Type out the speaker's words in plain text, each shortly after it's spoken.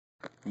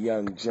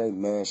Young J,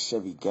 man,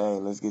 Chevy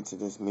gang. Let's get to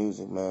this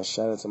music, man.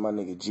 Shout out to my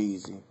nigga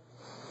Jeezy.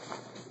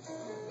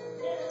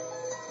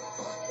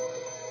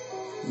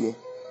 Yeah.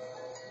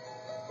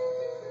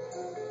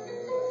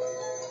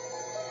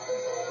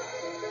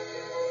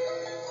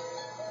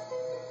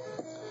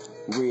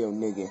 Real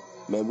nigga,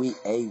 man, we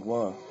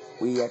A1.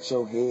 We at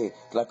your head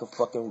like a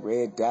fucking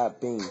red dot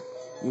beam.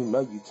 You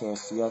know you can't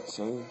see our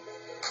team.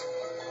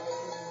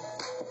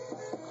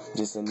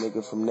 Just a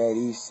nigga from that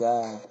east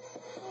side.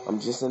 I'm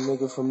just a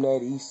nigga from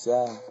that east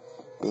side.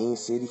 Bean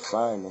City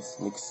finest.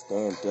 Nigga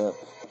stand up.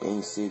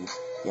 Bean City,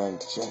 Young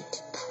J.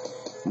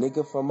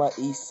 Nigga from my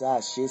east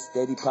side, shit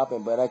steady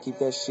poppin', but I keep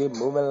that shit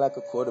moving like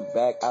a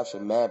quarterback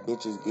option. Mad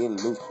bitches getting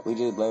loose, we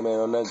just blame it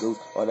on that goose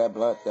or that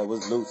blunt that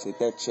was loose. Hit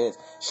that chest,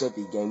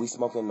 Chevy gang, we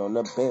smoking on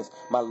the best.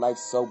 My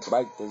life's so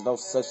bright, there's no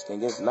such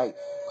thing as night.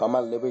 Call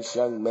my lyrics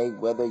Young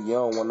Mayweather, you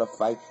don't wanna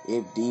fight.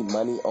 If D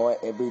money on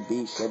every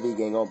beat, Chevy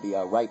gang gon' be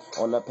alright.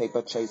 On the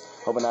paper chase,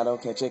 hoping I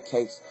don't catch a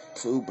case.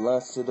 2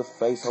 blunts to the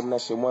face, hoping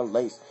that shit won't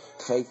lace.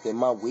 Faith in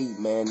my weed,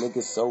 man,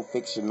 nigga so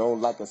fictional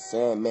like a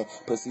Sandman.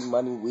 Pussy,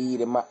 money, weed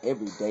in my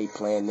everyday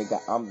plan, nigga,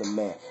 I'm the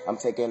man. I'm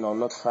taking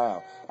on the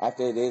crown.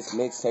 After this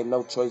mixtape,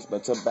 no choice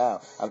but to bow.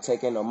 I'm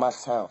taking on my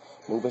town,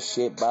 moving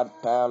shit by the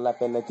pound,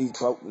 laughing at these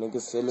broke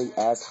niggas, silly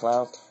ass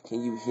clowns.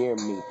 Can you hear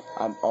me?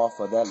 I'm off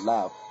of that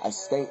loud. I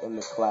stay in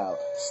the cloud.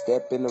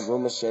 Step in the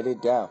room and shut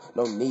it down.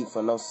 No need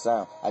for no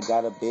sound. I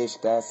got a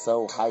bitch that's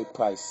so high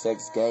price.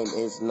 Sex game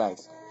is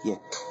nice. Yeah,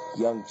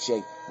 Young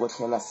J, what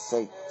can I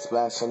say?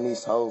 Splashing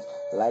these hoes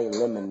like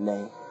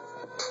lemonade.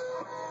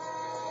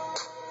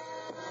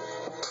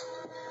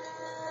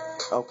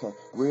 Okay,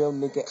 real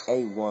nigga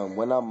A1.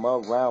 When I'm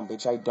around,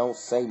 bitch, I don't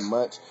say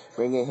much.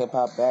 Bringing hip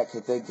hop back,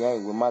 hit the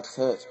game with my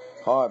touch.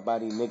 Hard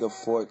body nigga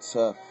for it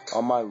tough.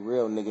 All my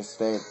real niggas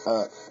stand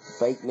up.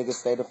 Fake niggas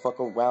stay the fuck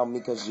around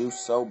me cause you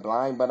so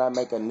blind, but I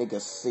make a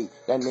nigga see.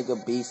 That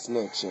nigga be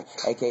snitching,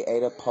 aka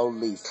the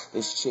police.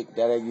 This chick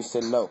that I used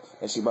to know,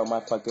 and she broke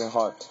my fucking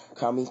heart.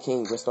 Call me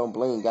king, wrist on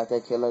bling, got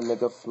that killer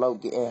nigga flow.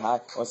 Getting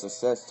high on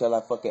success till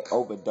I fucking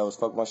overdose.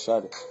 Fuck my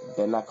shutter,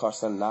 then I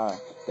cost a 9.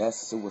 That's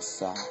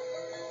suicide.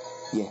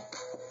 Yeah,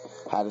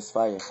 hot as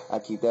fire. I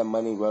keep that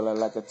money rolling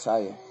like a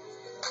tire.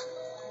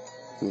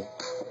 Yeah.